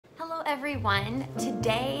everyone.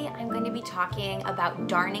 Today I'm going to be talking about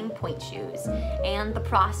darning pointe shoes and the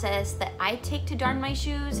process that I take to darn my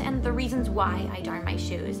shoes and the reasons why I darn my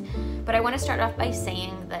shoes. But I want to start off by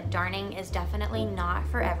saying that darning is definitely not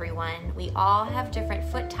for everyone. We all have different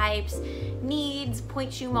foot types, needs,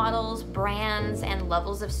 pointe shoe models, brands, and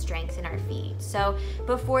levels of strength in our feet. So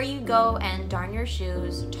before you go and darn your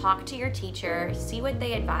shoes, talk to your teacher, see what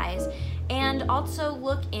they advise, and also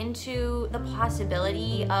look into the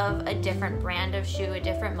possibility of a different brand of shoe, a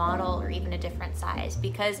different model, or even a different size.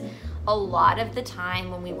 Because a lot of the time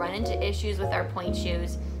when we run into issues with our pointe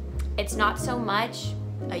shoes, it's not so much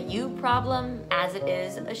a you problem as it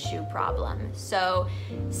is a shoe problem. So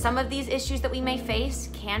some of these issues that we may face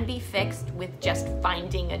can be fixed with just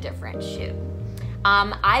finding a different shoe.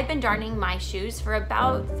 I've been darning my shoes for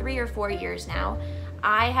about 3 or 4 years now.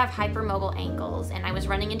 I have hypermobile ankles, and I was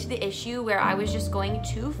running into the issue where I was just going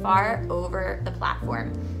too far over the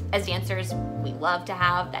platform. As dancers, we love to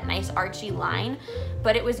have that nice archy line,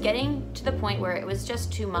 but it was getting to the point where it was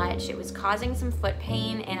just too much. It was causing some foot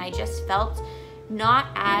pain, and I just felt not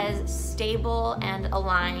as stable and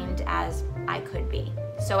aligned as I could be.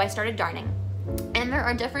 So I started darning. And there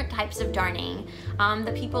are different types of darning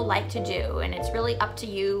that people like to do, and it's really up to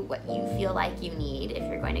you what you feel like you need if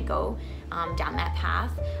you're going to go down that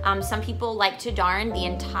path. Some people like to darn the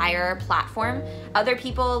entire platform. Other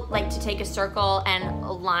people like to take a circle and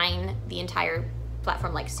align the entire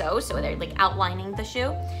platform like so they're like outlining the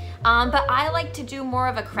shoe. But I like to do more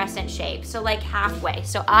of a crescent shape, so like halfway.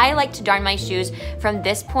 So I like to darn my shoes from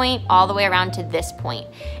this point all the way around to this point.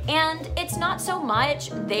 And it's not so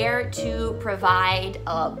much there to provide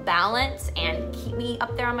a balance and keep me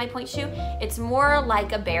up there on my pointe shoe. It's more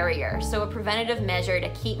like a barrier, so a preventative measure to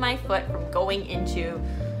keep my foot from going into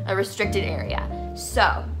a restricted area.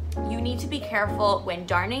 So you need to be careful when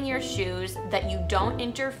darning your shoes that you don't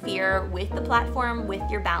interfere with the platform, with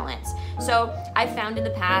your balance. So I've found in the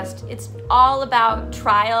past, it's all about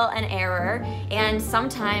trial and error, and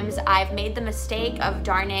sometimes I've made the mistake of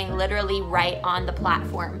darning literally right on the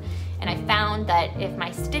platform. And I found that if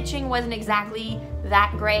my stitching wasn't exactly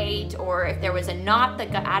that great, or if there was a knot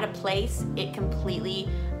that got out of place, it completely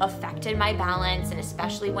affected my balance, and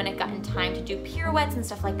especially when it got in time to do pirouettes and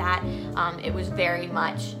stuff like that, it was very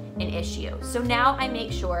much an issue. So now I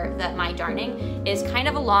make sure that my darning is kind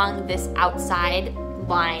of along this outside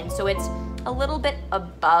line, so it's a little bit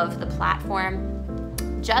above the platform,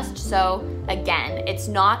 just so, again, it's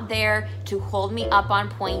not there to hold me up on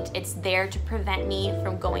point, it's there to prevent me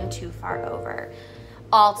from going too far over.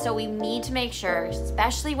 Also, we need to make sure,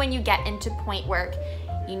 especially when you get into pointe work,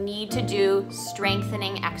 you need to do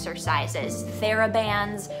strengthening exercises.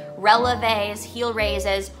 Therabands, releves, heel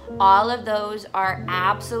raises, all of those are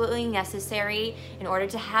absolutely necessary in order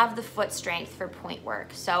to have the foot strength for pointe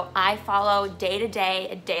work. So I follow day to day,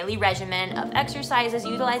 a daily regimen of exercises,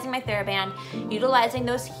 utilizing my TheraBand, utilizing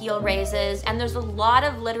those heel raises, and there's a lot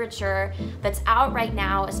of literature that's out right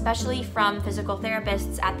now, especially from physical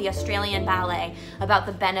therapists at the Australian Ballet, about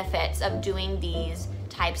the benefits of doing these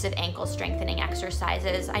types of ankle strengthening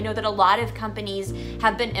exercises. I know that a lot of companies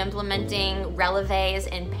have been implementing releves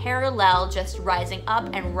in parallel, just rising up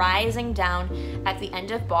and rising down at the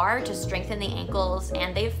end of bar to strengthen the ankles,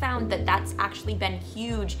 and they've found that that's actually been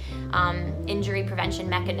huge injury prevention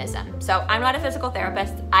mechanism. So I'm not a physical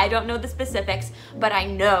therapist, I don't know the specifics, but I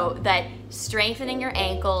know that strengthening your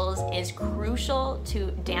ankles is crucial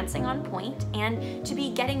to dancing on pointe and to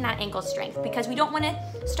be getting that ankle strength, because we don't want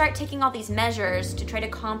to start taking all these measures to try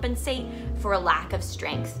to compensate for a lack of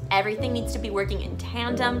strength. Everything needs to be working in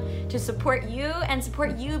tandem to support you and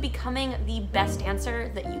support you becoming the best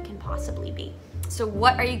dancer that you can possibly be. So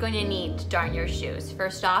what are you going to need to darn your shoes?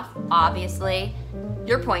 First off, obviously,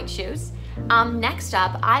 your pointe shoes. Next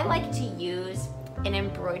up, I like to use an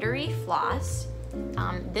embroidery floss.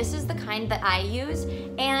 This is the kind that I use,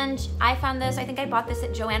 and I found this, I think I bought this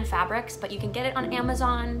at Joann Fabrics, but you can get it on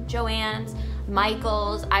Amazon, Joann's,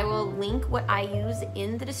 Michael's. I will link what I use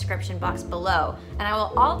in the description box below, and I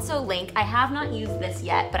will also link, I have not used this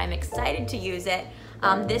yet, but I'm excited to use it.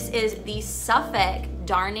 This is the Suffolk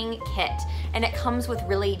darning kit, and it comes with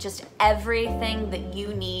really just everything that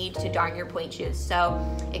you need to darn your pointe shoes. So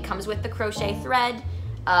it comes with the crochet thread,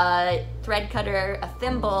 a thread cutter, a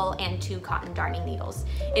thimble, and 2 cotton darning needles.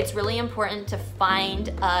 It's really important to find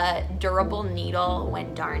a durable needle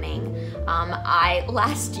when darning. I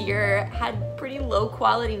last year had pretty low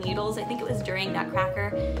quality needles. I think it was during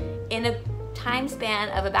Nutcracker. In a time span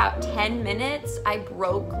of about 10 minutes, I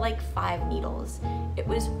broke like 5 needles. it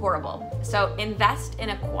was horrible. So invest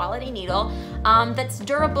in a quality needle that's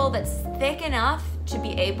durable, that's thick enough to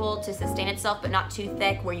be able to sustain itself, but not too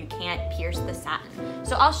thick where you can't pierce the satin.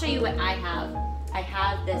 So I'll show you what I have. I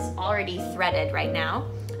have this already threaded right now.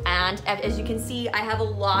 And as you can see, I have a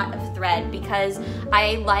lot of thread because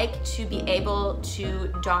I like to be able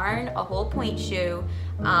to darn a whole point shoe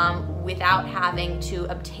without having to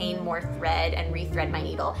obtain more thread and rethread my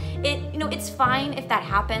needle. It's fine if that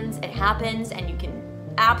happens, it happens, and you can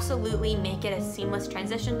absolutely make it a seamless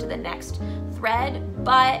transition to the next thread,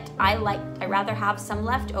 but I rather have some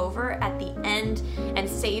left over at the end and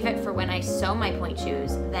save it for when I sew my point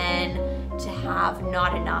shoes than to have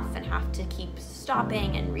not enough and have to keep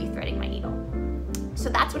stopping and rethreading my needle. So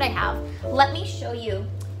that's what I have. Let me show you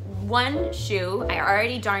one shoe. I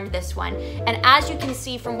already darned this one, and as you can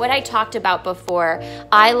see from what I talked about before,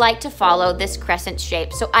 I like to follow this crescent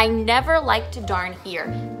shape, so I never like to darn here.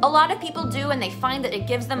 A lot of people do, and they find that it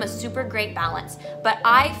gives them a super great balance, but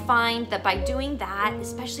I find that by doing that,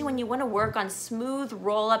 especially when you want to work on smooth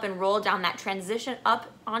roll up and roll down, that transition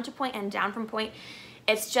up onto point and down from point,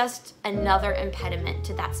 it's just another impediment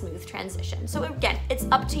to that smooth transition. So again, it's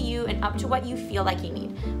up to you and up to what you feel like you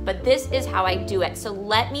need. But this is how I do it. So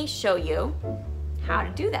let me show you how to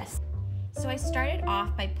do this. So I started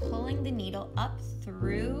off by pulling the needle up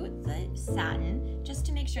through the satin just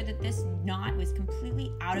to make sure that this knot was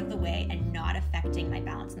completely out of the way and not affecting my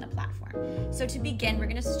balance in the platform. So to begin, we're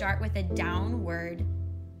gonna start with a downward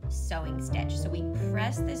sewing stitch. So we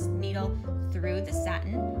press this needle through the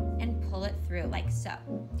satin and pull it through like so.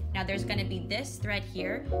 Now there's going to be this thread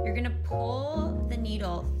here. You're going to pull the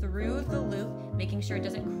needle through the loop, making sure it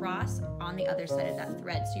doesn't cross on the other side of that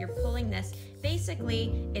thread. So you're pulling this.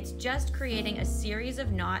 Basically, it's just creating a series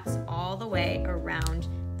of knots all the way around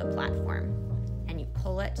the platform, and you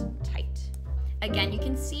pull it tight. Again, you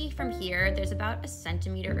can see from here, there's about 1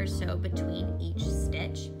 centimeter or so between each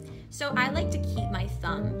stitch. So I like to keep my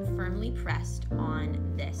thumb firmly pressed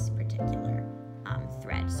on this particular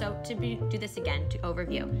thread. So to do this again, to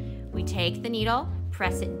overview, we take the needle,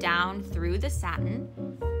 press it down through the satin,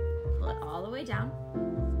 pull it all the way down,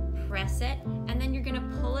 press it, and then you're gonna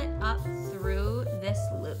pull it up through this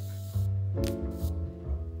loop.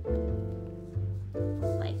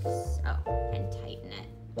 Like so, and tighten it.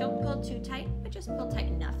 Don't pull too tight, but just pull tight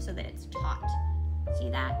enough so that it's taut. See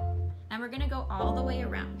that? And we're gonna go all the way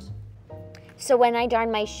around. So when I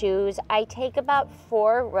darn my shoes, I take about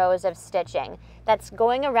 4 rows of stitching. That's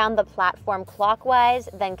going around the platform clockwise,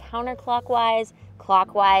 then counterclockwise,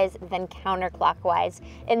 clockwise, then counterclockwise.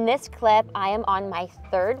 In this clip, I am on my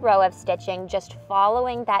 3rd row of stitching, just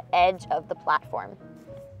following that edge of the platform.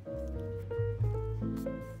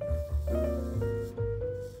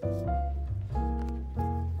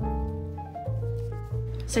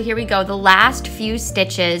 So here we go, the last few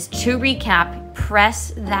stitches. To recap,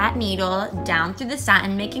 press that needle down through the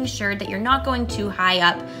satin, making sure that you're not going too high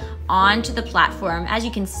up onto the platform. As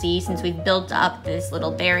you can see, since we've built up this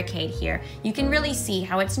little barricade here, you can really see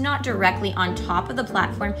how it's not directly on top of the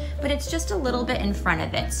platform, but it's just a little bit in front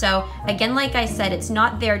of it. So again, like I said, it's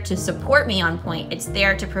not there to support me on point, it's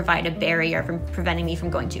there to provide a barrier from preventing me from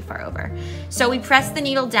going too far over. So we press the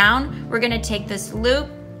needle down, we're gonna take this loop,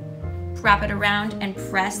 wrap it around, and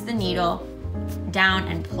press the needle down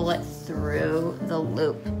and pull it through the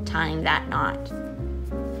loop, tying that knot,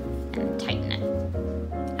 and tighten it.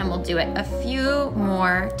 And we'll do it a few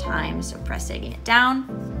more times. So pressing it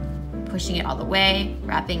down, pushing it all the way,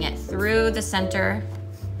 wrapping it through the center,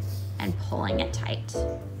 and pulling it tight.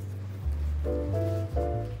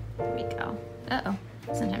 There we go. Uh-oh.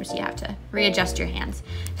 Sometimes you have to readjust your hands.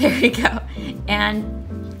 There we go.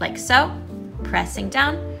 And like so, pressing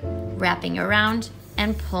down, wrapping around,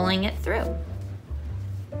 and pulling it through.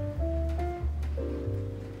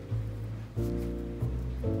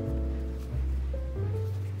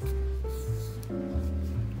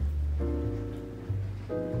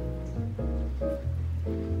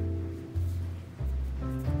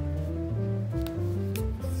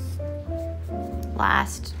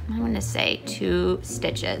 Last, I'm going to say 2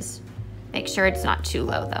 stitches. Make sure it's not too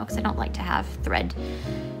low though, because I don't like to have thread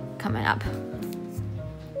coming up.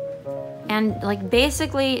 And like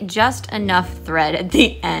basically just enough thread at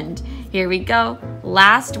the end. Here we go,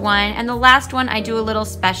 last one. And the last one I do a little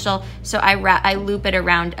special, so I loop it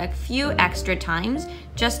around a few extra times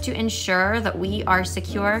just to ensure that we are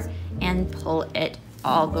secure, and pull it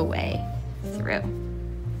all the way through.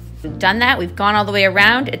 We've done that, we've gone all the way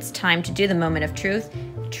around. It's time to do the moment of truth.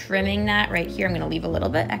 Trimming that right here, I'm gonna leave a little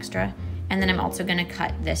bit extra, and then I'm also gonna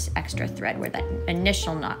cut this extra thread where that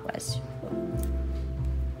initial knot was.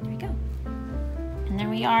 There we go. And there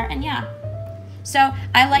we are, and yeah, So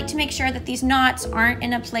I like to make sure that these knots aren't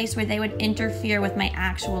in a place where they would interfere with my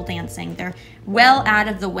actual dancing. They're well out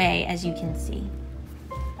of the way, as you can see.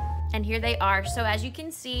 And here they are. So as you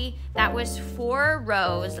can see, that was 4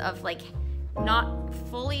 rows of like not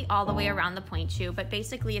fully all the way around the point shoe, but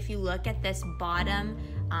basically if you look at this bottom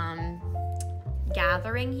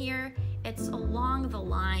gathering here, it's along the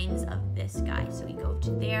lines of this guy. So we go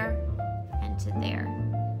to there and to there.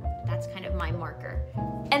 That's kind of my marker.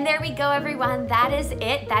 And there we go, everyone. That is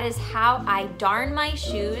it. That is how I darn my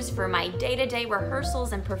shoes for my day-to-day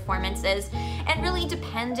rehearsals and performances. And really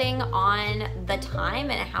depending on the time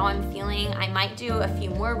and how I'm feeling, I might do a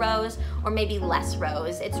few more rows or maybe less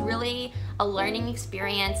rows. It's really a learning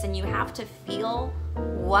experience, and you have to feel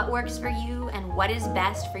what works for you and what is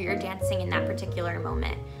best for your dancing in that particular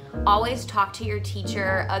moment. Always talk to your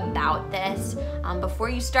teacher about this before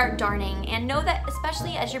you start darning, and know that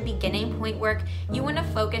especially as you're beginning point work, you want to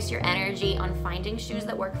focus your energy on finding shoes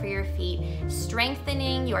that work for your feet,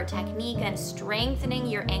 strengthening your technique and strengthening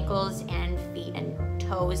your ankles and feet and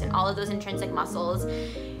toes and all of those intrinsic muscles.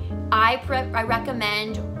 I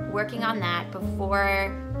recommend working on that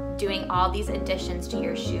before doing all these additions to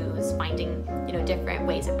your shoes, finding different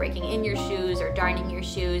ways of breaking in your shoes or darning your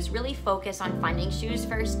shoes. Really focus on finding shoes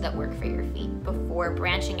first that work for your feet before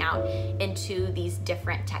branching out into these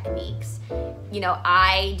different techniques.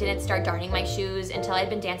 I didn't start darning my shoes until I'd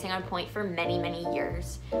been dancing on point for many, many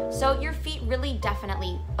years. So your feet really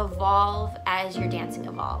definitely evolve as your dancing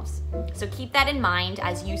evolves. So keep that in mind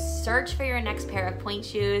as you search for your next pair of point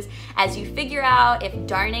shoes, as you figure out if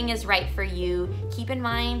darning is right for you. Keep in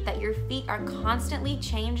mind that your feet are constantly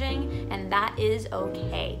changing, and that is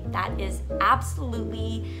okay. That is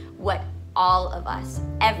absolutely what all of us,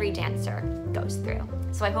 every dancer, goes through.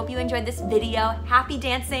 So I hope you enjoyed this video. Happy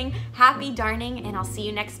dancing, happy darning, and I'll see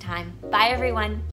you next time. Bye, everyone.